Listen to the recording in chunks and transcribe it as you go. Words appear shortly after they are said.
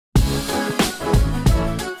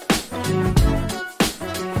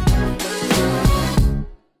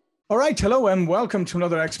All right, hello and welcome to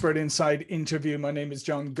another Expert Insight interview. My name is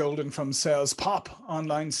John Golden from SalesPOP,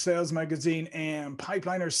 online sales magazine and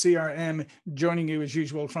Pipeliner CRM, joining you as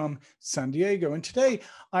usual from San Diego. And today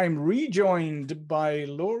I'm rejoined by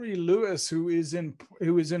Laurie Lewis, who is in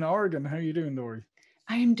Oregon. How are you doing, Laurie?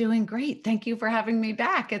 I am doing great. Thank you for having me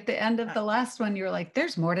back. At the end of the last one, you were like,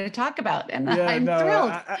 there's more to talk about. And I'm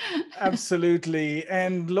thrilled. Absolutely.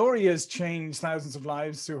 And Laurie has changed thousands of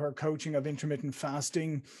lives through her coaching of intermittent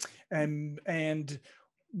fasting. And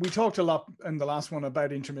we talked a lot in the last one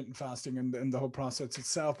about intermittent fasting and the whole process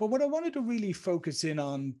itself. But what I wanted to really focus in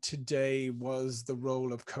on today was the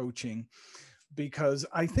role of coaching, because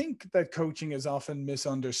I think that coaching is often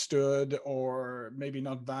misunderstood or maybe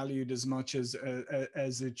not valued as much as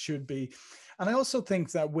it should be. And I also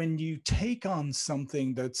think that when you take on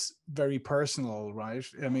something that's very personal, right?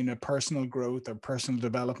 I mean, a personal growth or personal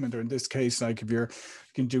development, or in this case, like if you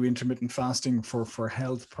can do intermittent fasting for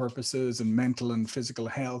health purposes and mental and physical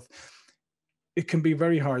health, it can be a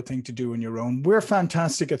very hard thing to do on your own. We're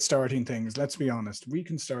fantastic at starting things. Let's be honest. We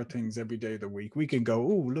can start things every day of the week. We can go,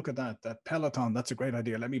 oh, look at that Peloton. That's a great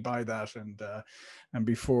idea. Let me buy that. And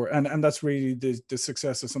that's really the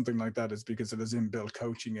success of something like that is because it has inbuilt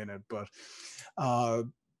coaching in it. But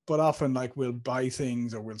often, like, we'll buy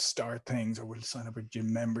things or we'll start things or we'll sign up a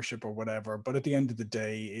gym membership or whatever. But at the end of the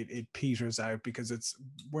day, it peters out because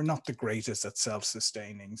we're not the greatest at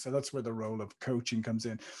self-sustaining. So that's where the role of coaching comes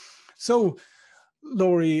in. So,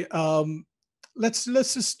 Laurie, let's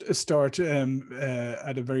just start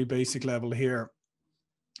at a very basic level here.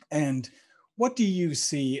 And what do you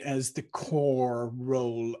see as the core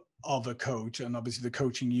role of a coach? And obviously the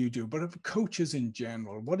coaching you do, but of coaches in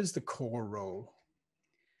general, what is the core role?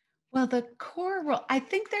 Well, the core role, I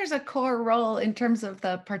think there's a core role in terms of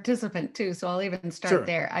the participant too. So I'll even start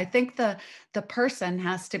there. I think the person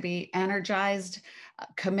has to be energized,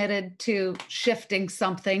 committed to shifting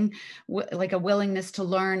something, like a willingness to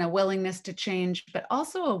learn, a willingness to change, but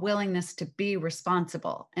also a willingness to be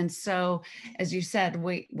responsible. And so, as you said,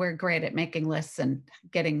 we're great at making lists and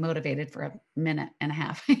getting motivated for a minute and a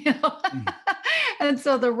half. And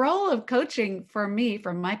so the role of coaching for me,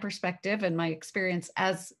 from my perspective and my experience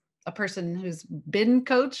as a person who's been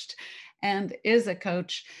coached and is a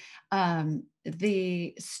coach,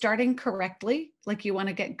 the starting correctly, like you want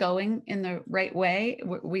to get going in the right way.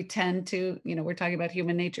 We tend to, we're talking about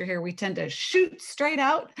human nature here. We tend to shoot straight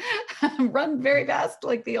out, run very fast,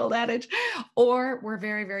 like the old adage, or we're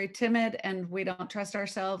very, very timid and we don't trust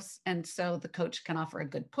ourselves. And so the coach can offer a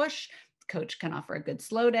good push. Coach can offer a good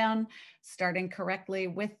slowdown, starting correctly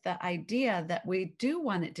with the idea that we do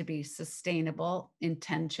want it to be sustainable,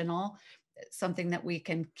 intentional, something that we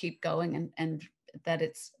can keep going and that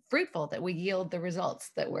it's fruitful, that we yield the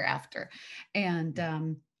results that we're after.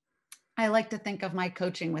 And I like to think of my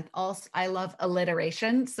coaching with I love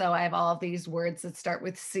alliteration. So I have all of these words that start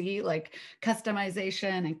with C, like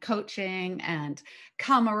customization and coaching and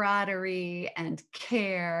camaraderie and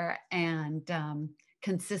care and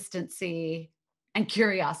consistency and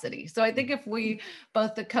curiosity. So I think if we,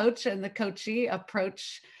 both the coach and the coachee,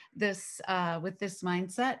 approach this with this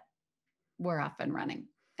mindset, we're off and running,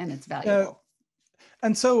 and it's valuable.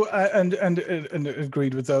 And so, and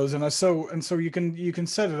agreed with those, and so you can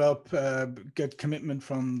set it up, get commitment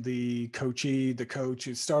from the coachee, the coach.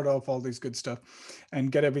 You start off all these good stuff,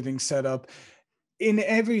 and get everything set up. In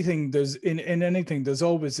everything, in anything, there's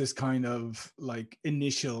always this kind of like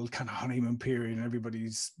initial kind of honeymoon period, and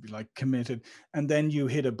everybody's like committed, and then you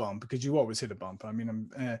hit a bump, because you always hit a bump. I mean,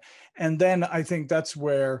 and then I think that's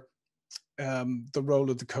where the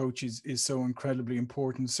role of the coach is so incredibly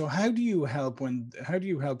important. So how do you help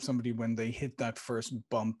somebody when they hit that first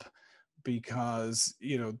bump? Because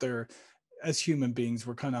they're, as human beings,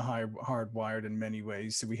 we're kind of hardwired in many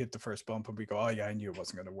ways. So we hit the first bump and we go, oh yeah, I knew it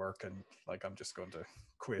wasn't going to work, and like, I'm just going to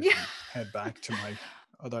quit and head back to my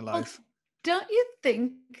other life. Well, don't you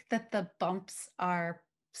think that the bumps are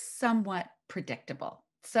somewhat predictable?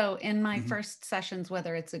 So in my first sessions,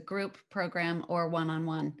 whether it's a group program or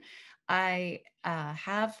one-on-one, I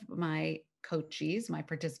have my coachees, my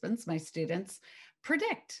participants, my students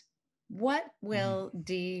predict what will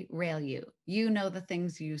derail you. You know, the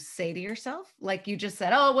things you say to yourself, like you just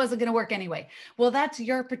said, oh, it wasn't going to work anyway. Well, that's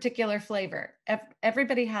your particular flavor.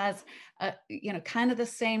 Everybody has, kind of the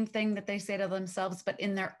same thing that they say to themselves, but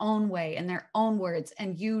in their own way, in their own words,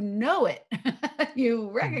 and you know it, you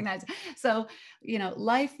recognize it. So,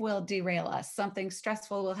 life will derail us. Something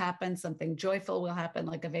stressful will happen, something joyful will happen,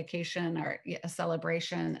 like a vacation or a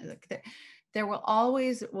celebration. There will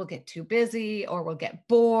always, we'll get too busy or we'll get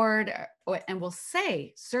bored and we'll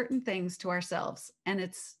say certain things to ourselves, and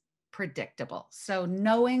it's predictable. So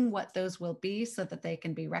knowing what those will be so that they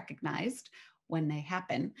can be recognized when they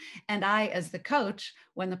happen. And I, as the coach,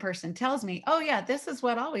 when the person tells me, oh yeah, this is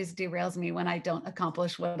what always derails me when I don't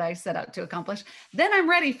accomplish what I set out to accomplish, then I'm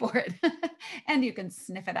ready for it. And you can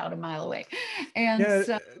sniff it out a mile away. And Yeah,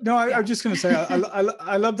 so, no, yeah. I'm just going to say,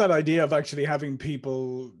 I love that idea of actually having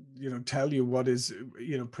people, tell you what is,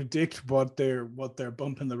 predict what their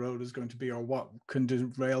bump in the road is going to be, or what can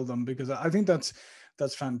derail them, because I think that's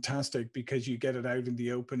fantastic, because you get it out in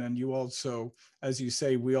the open. And you also, as you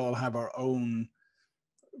say, we all have our own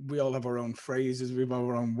phrases, we have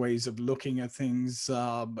our own ways of looking at things,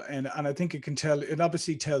 and I think it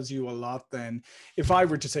obviously tells you a lot. Then if I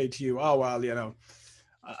were to say to you, oh well,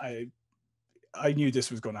 I knew this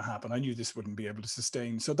was going to happen, I knew this wouldn't be able to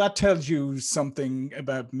sustain, so that tells you something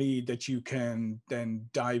about me that you can then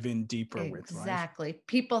dive in deeper with, right? Exactly.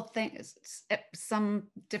 People think some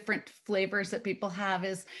different flavors that people have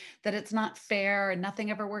is that it's not fair and nothing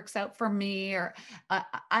ever works out for me, or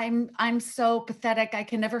I'm so pathetic, I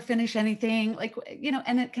can never finish anything, like,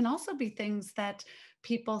 and it can also be things that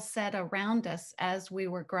people said around us as we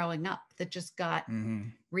were growing up that just got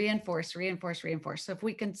reinforced. So if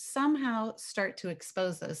we can somehow start to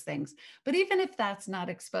expose those things, but even if that's not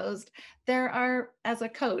exposed, as a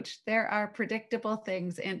coach, there are predictable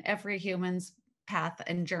things in every human's path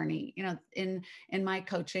and journey. In my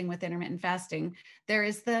coaching with intermittent fasting, there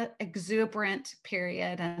is the exuberant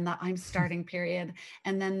period and the I'm starting period.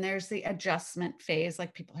 And then there's the adjustment phase,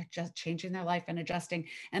 like people are just changing their life and adjusting.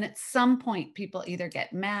 And at some point, people either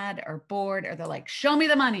get mad or bored, or they're like, show me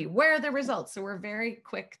the money, where are the results? So we're very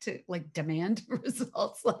quick to like demand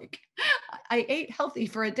results. Like, I ate healthy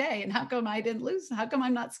for a day, and how come I didn't lose? How come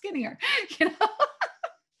I'm not skinnier?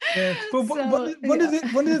 Yeah, but So, one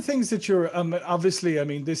of the things that you're obviously, I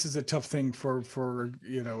mean, this is a tough thing for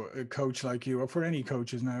a coach like you, or for any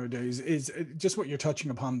coaches nowadays, is just what you're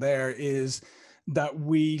touching upon there, is that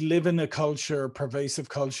we live in a pervasive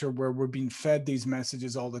culture, where we're being fed these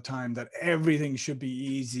messages all the time that everything should be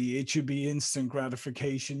easy, it should be instant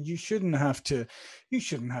gratification, you shouldn't have to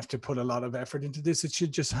put a lot of effort into this, it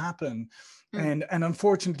should just happen. And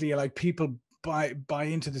unfortunately, like, people buy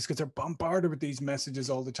into this because they're bombarded with these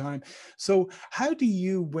messages all the time. So how do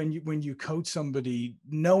you, when you coach somebody,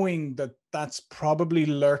 knowing that that's probably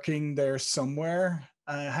lurking there somewhere,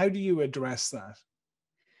 how do you address that?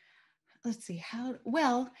 Let's see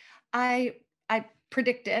I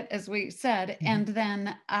predict it, as we said, and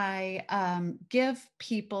then I give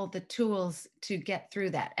people the tools to get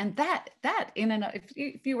through that. And that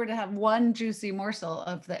if you were to have one juicy morsel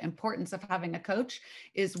of the importance of having a coach,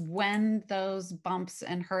 is when those bumps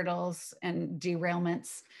and hurdles and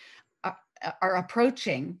derailments are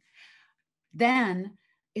approaching, then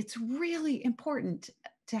it's really important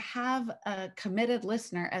to have a committed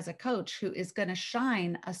listener as a coach who is going to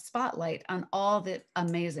shine a spotlight on all the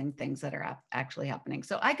amazing things that are actually happening.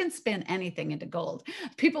 So I can spin anything into gold.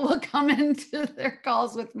 People will come into their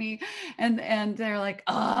calls with me and they're like,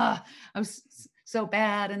 I was so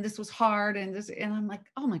bad, and this was hard, and I'm like,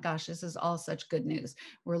 oh my gosh, this is all such good news.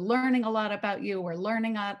 We're learning a lot about you. We're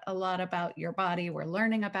learning a lot about your body. We're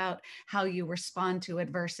learning about how you respond to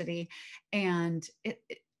adversity. And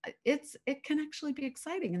it can actually be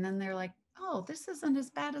exciting. And then they're like, oh, this isn't as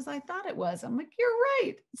bad as I thought it was. I'm like, you're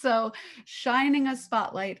right. So shining a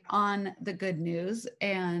spotlight on the good news,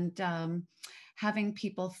 and having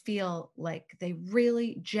people feel like they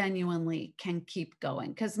really genuinely can keep going,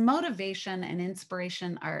 because motivation and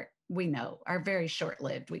inspiration are very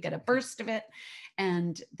short-lived. We get a burst of it,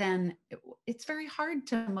 and then it's very hard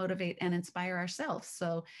to motivate and inspire ourselves.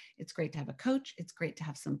 So it's great to have a coach. It's great to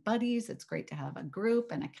have some buddies. It's great to have a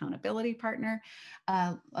group, an accountability partner.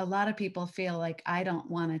 A lot of people feel like, I don't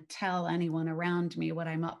want to tell anyone around me what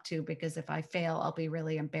I'm up to, because if I fail, I'll be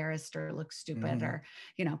really embarrassed or look stupid, or,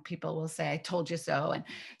 people will say, I told you so. And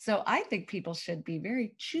so I think people should be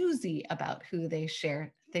very choosy about who they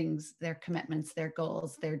share things, their commitments, their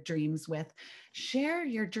goals, their dreams with. Share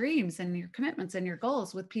your dreams and your commitments and your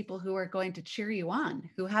goals with people who are going to cheer you on,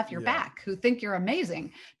 who have your back, who think you're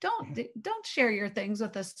amazing. Don't share your things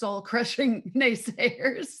with the soul-crushing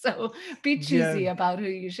naysayers. So be choosy about who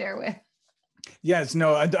you share with. Yes,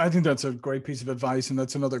 no, I think that's a great piece of advice. And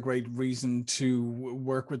that's another great reason to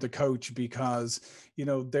work with the coach, because,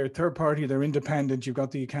 they're third party, they're independent, you've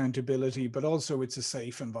got the accountability, but also it's a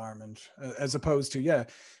safe environment, as opposed to,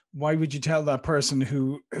 why would you tell that person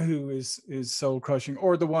who is soul crushing,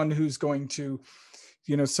 or the one who's going to,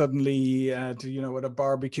 suddenly, at a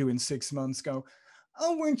barbecue in 6 months go,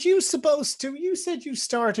 oh, weren't you supposed to? You said you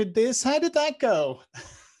started this. How did that go?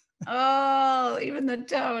 Oh, even the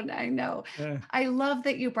tone, I know. Yeah. I love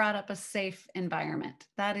that you brought up a safe environment.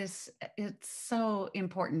 It's so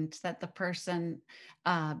important that the person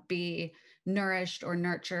be nourished or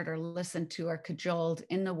nurtured or listened to or cajoled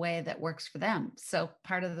in the way that works for them. So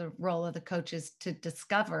part of the role of the coach is to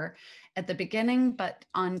discover at the beginning, but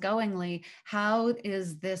ongoingly, how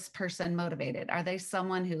is this person motivated? Are they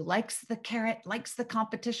someone who likes the carrot, likes the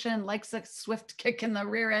competition, likes a swift kick in the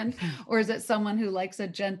rear end? Or is it someone who likes a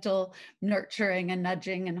gentle nurturing and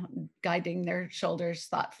nudging and guiding their shoulders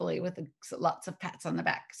thoughtfully with lots of pats on the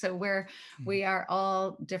back? So we are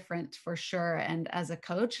all different for sure. And as a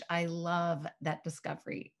coach, I love that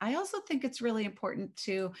discovery. I also think it's really important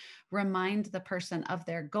to remind the person of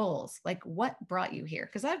their goals, like what brought you here?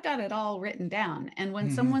 Because I've got it all written down. And when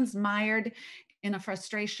Mhm. someone's mired in a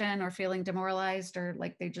frustration or feeling demoralized or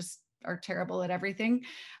like they just are terrible at everything,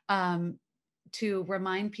 to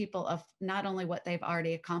remind people of not only what they've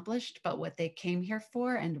already accomplished, but what they came here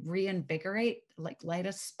for and reinvigorate, like light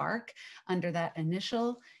a spark under that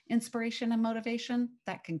initial inspiration and motivation,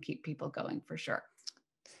 that can keep people going for sure.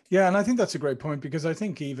 Yeah, and I think that's a great point, because I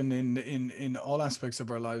think even in all aspects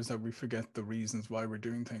of our lives that we forget the reasons why we're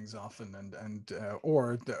doing things often,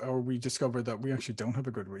 or we discover that we actually don't have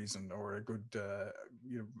a good reason or a good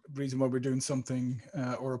reason why we're doing something,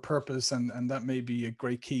 or a purpose, and that may be a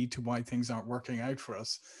great key to why things aren't working out for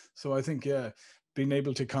us. So I think, yeah, being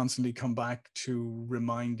able to constantly come back to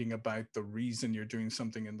reminding about the reason you're doing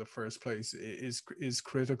something in the first place is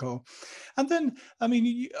critical. And then, I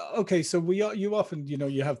mean, okay, so you often,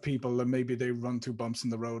 you have people and maybe they run through bumps in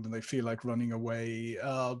the road and they feel like running away.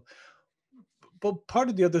 But part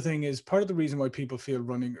of the other thing is, part of the reason why people feel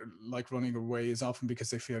running away is often because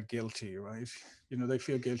they feel guilty, right? They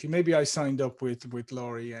feel guilty. Maybe I signed up with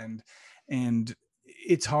Laurie, and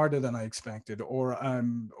it's harder than I expected,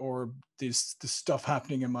 or this the stuff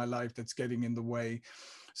happening in my life that's getting in the way.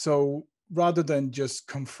 So rather than just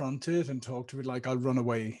confront it and talk to it, like I'll run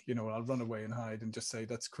away and hide and just say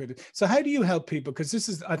that's quit it. So how do you help people?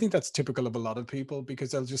 Because I think that's typical of a lot of people,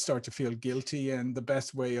 because they'll just start to feel guilty. And the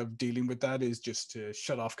best way of dealing with that is just to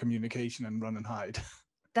shut off communication and run and hide.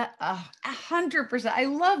 That 100%. I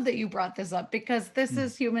love that you brought this up because this Mm.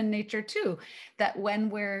 is human nature too. That when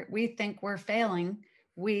we think we're failing,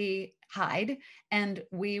 we hide and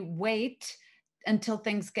we wait until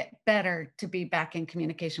things get better to be back in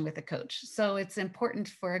communication with the coach. So it's important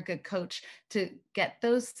for a good coach to get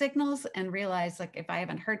those signals and realize, like, if I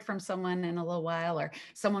haven't heard from someone in a little while, or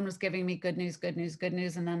someone was giving me good news, good news, good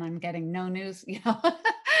news, and then I'm getting no news,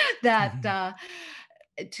 that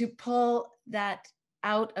Mhm. to pull that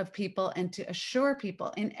out of people and to assure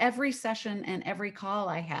people in every session and every call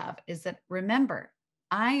I have is that, remember,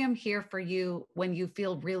 I am here for you when you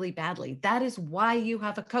feel really badly. That is why you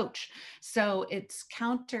have a coach. So it's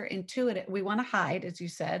counterintuitive. We want to hide, as you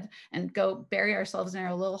said, and go bury ourselves in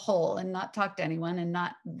our little hole and not talk to anyone and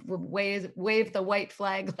not wave the white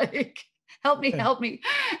flag like, help me, Yeah. help me.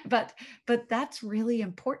 But that's really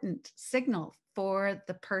important signal for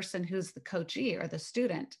the person who's the coachee or the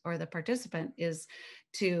student or the participant, is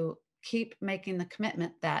to keep making the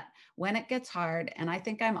commitment that when it gets hard and I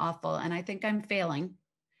think I'm awful and I think I'm failing,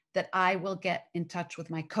 that I will get in touch with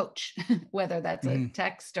my coach, whether that's a Mhm.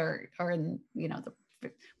 text or in,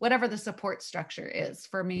 whatever the support structure is.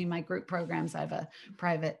 For me, my group programs, I have a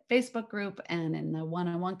private Facebook group, and in the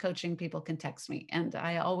one-on-one coaching, people can text me. And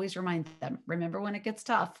I always remind them, remember, when it gets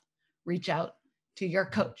tough, reach out to your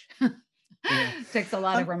coach. Yeah. Takes a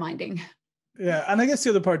lot of And reminding. Yeah, and I guess the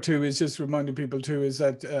other part too is just reminding people too is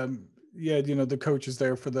that yeah, the coach is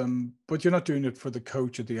there for them, but you're not doing it for the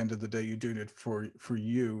coach at the end of the day. You're doing it for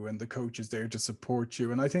you, and the coach is there to support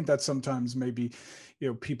you. And I think that sometimes maybe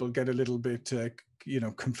people get a little bit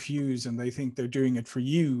confused, and they think they're doing it for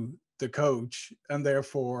you, the coach, and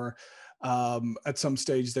therefore at some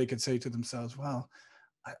stage they could say to themselves, "Well,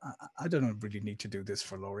 I don't really need to do this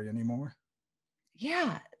for Laurie anymore."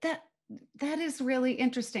 Yeah, that is really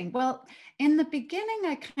interesting. Well, in the beginning,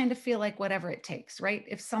 I kind of feel like whatever it takes, right?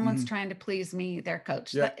 If someone's Hmm. trying to please me, their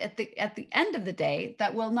coach, Yeah. that at the end of the day,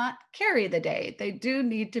 that will not carry the day. They do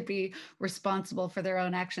need to be responsible for their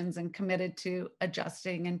own actions and committed to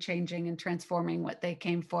adjusting and changing and transforming what they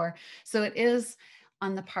came for. So it is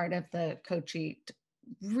on the part of the coachee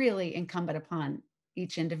really incumbent upon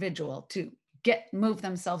each individual to move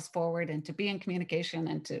themselves forward and to be in communication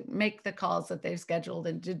and to make the calls that they've scheduled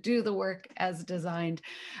and to do the work as designed.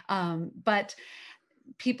 But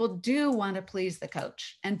people do want to please the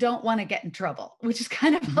coach and don't want to get in trouble, which is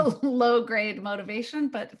kind of Hmm. a low grade motivation.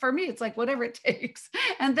 But for me, it's like whatever it takes.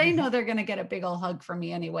 And they know they're going to get a big old hug from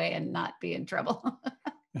me anyway and not be in trouble.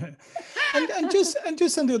 And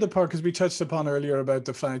just on the other part, because we touched upon earlier about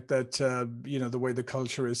the fact that the way the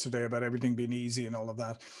culture is today about everything being easy and all of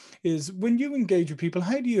that, is when you engage with people,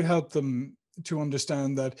 how do you help them to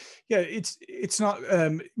understand that, yeah, it's not,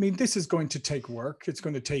 I mean, this is going to take work, it's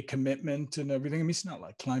going to take commitment and everything. I mean, it's not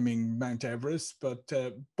like climbing Mount Everest, but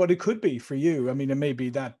it could be for you. I mean, it may be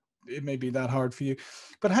that hard for you,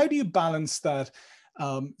 but how do you balance that?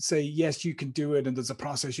 Say, yes, you can do it, and there's a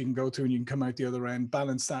process you can go through and you can come out the other end,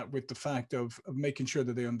 balance that with the fact of making sure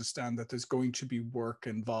that they understand that there's going to be work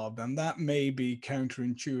involved, and that may be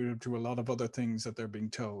counterintuitive to a lot of other things that they're being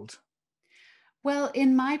told. Well,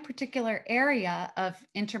 in my particular area of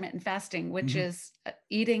intermittent fasting, which Hmm. is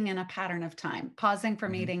eating in a pattern of time, pausing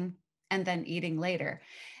from Hmm. eating and then eating later,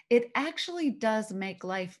 it actually does make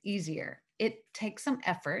life easier. It takes some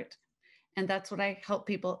effort, and that's what I help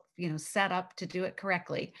people, set up to do it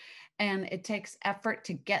correctly. And it takes effort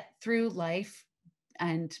to get through life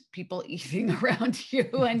and people eating around you,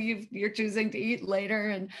 and you're choosing to eat later.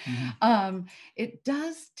 And Hmm. it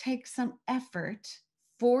does take some effort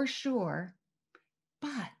for sure,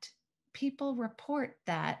 but people report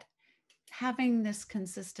that having this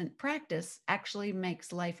consistent practice actually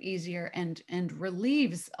makes life easier and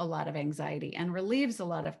relieves a lot of anxiety and relieves a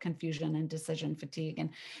lot of confusion and decision fatigue. And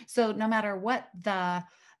so no matter what the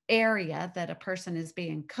area that a person is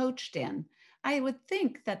being coached in, I would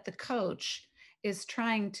think that the coach is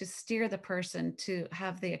trying to steer the person to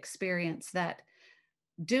have the experience that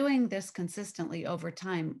doing this consistently over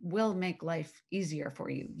time will make life easier for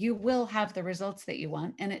you. You will have the results that you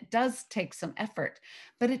want, and it does take some effort,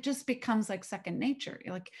 but it just becomes like second nature.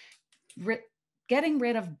 You're like getting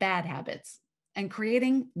rid of bad habits and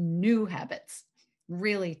creating new habits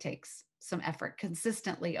really takes some effort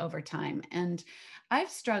consistently over time. And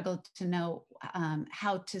I've struggled to know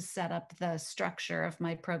how to set up the structure of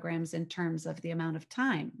my programs in terms of the amount of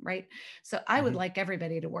time, right? So I would Hmm. like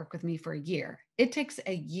everybody to work with me for a year. It takes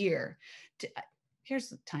a year to, here's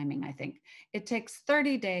the timing, I think. It takes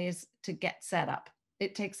 30 days to get set up.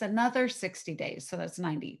 It takes another 60 days, so that's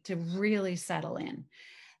 90, to really settle in.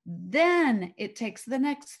 Then it takes the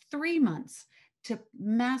next 3 months to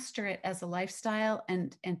master it as a lifestyle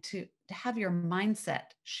and to have your mindset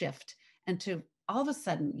shift, and to all of a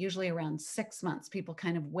sudden, usually around 6 months, people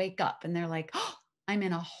kind of wake up and they're like, oh, I'm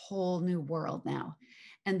in a whole new world now.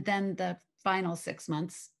 And then the final 6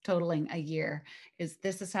 months, totaling a year, is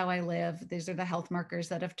this is how I live. These are the health markers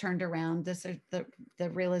that have turned around. This is the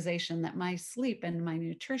realization that my sleep and my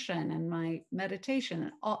nutrition and my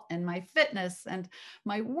meditation and my fitness and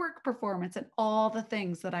my work performance and all the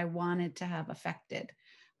things that I wanted to have affected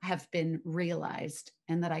have been realized,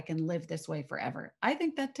 and that I can live this way forever. I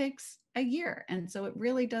think that takes a year. And so it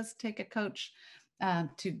really does take a coach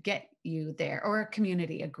to get you there, or a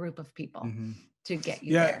community, a group of people Hmm. to get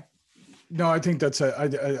you Yeah. there. No, I think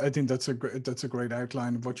I think that's a great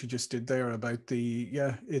outline of what you just did there about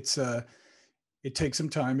it takes some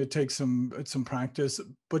time, it takes some practice,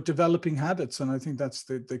 but developing habits, and I think that's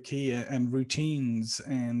the key, and routines,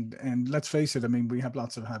 and let's face it, I mean, we have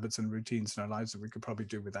lots of habits and routines in our lives that we could probably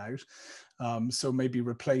do without. So maybe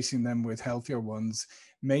replacing them with healthier ones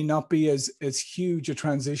may not be as huge a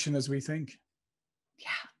transition as we think.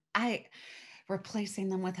 Yeah, I replacing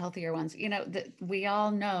them with healthier ones. That we all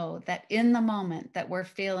know that in the moment that we're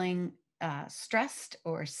feeling stressed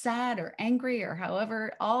or sad or angry, or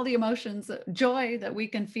however, all the emotions, joy that we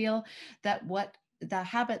can feel, that what the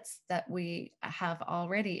habits that we have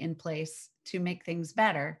already in place to make things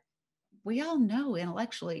better, we all know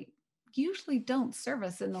intellectually usually don't serve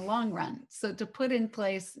us in the long run. So to put in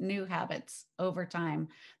place new habits over time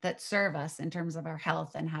that serve us in terms of our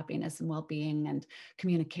health and happiness and well-being and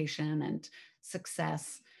communication and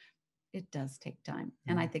success, it does take time.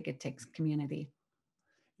 And I think it takes community.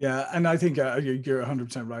 Yeah, and I think you're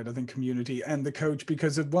 100% right. I think community and the coach,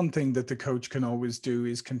 because one thing that the coach can always do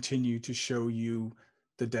is continue to show you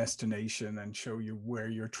the destination and show you where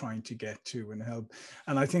you're trying to get to and help.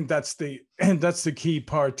 And I think that's the and that's the key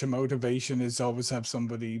part to motivation, is always have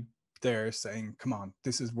somebody there saying, "Come on,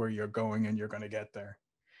 this is where you're going, and you're going to get there."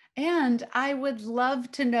 And I would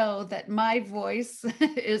love to know that my voice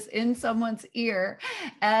is in someone's ear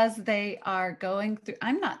as they are going through.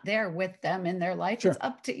 I'm not there with them in their life. It's Sure.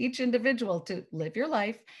 up to each individual to live your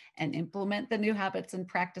life and implement the new habits and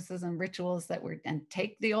practices and rituals and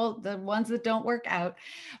take the ones that don't work out.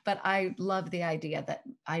 But I love the idea that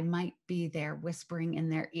I might be there whispering in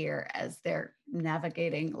their ear as they're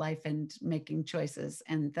navigating life and making choices,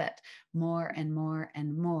 and that more and more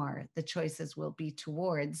and more the choices will be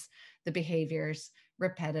towards the behaviors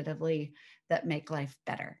repetitively that make life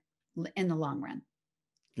better in the long run.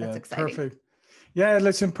 That's Yeah, exciting. perfect. Yeah,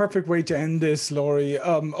 that's a perfect way to end this, Laurie.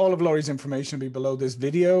 All of Laurie's information will be below this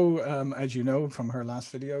video, as you know from her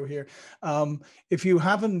last video here. If you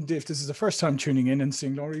haven't, if this is the first time tuning in and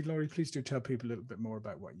seeing Laurie, please do tell people a little bit more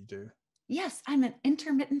about what you do. Yes, I'm an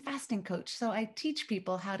intermittent fasting coach. So I teach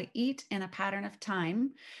people how to eat in a pattern of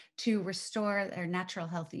time to restore their natural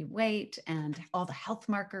healthy weight and all the health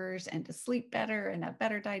markers, and to sleep better and have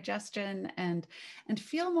better digestion and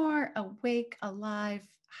feel more awake, alive,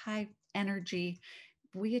 high energy.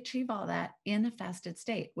 We achieve all that in a fasted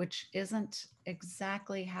state, which isn't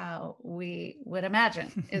exactly how we would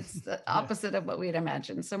imagine. It's the opposite of what we'd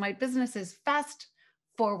imagine. So my business is Fast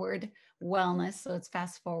Forward Wellness. So it's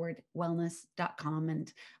fastforwardwellness.com.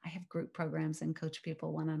 And I have group programs and coach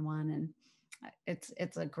people one-on-one. And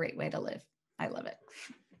it's a great way to live. I love it.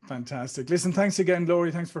 Fantastic. Listen, thanks again,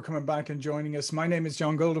 Laurie. Thanks for coming back and joining us. My name is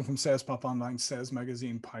John Golden from SalesPOP Online Sales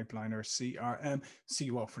Magazine, Pipeliner, CRM. See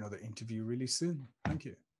you all for another interview really soon. Thank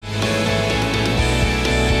you.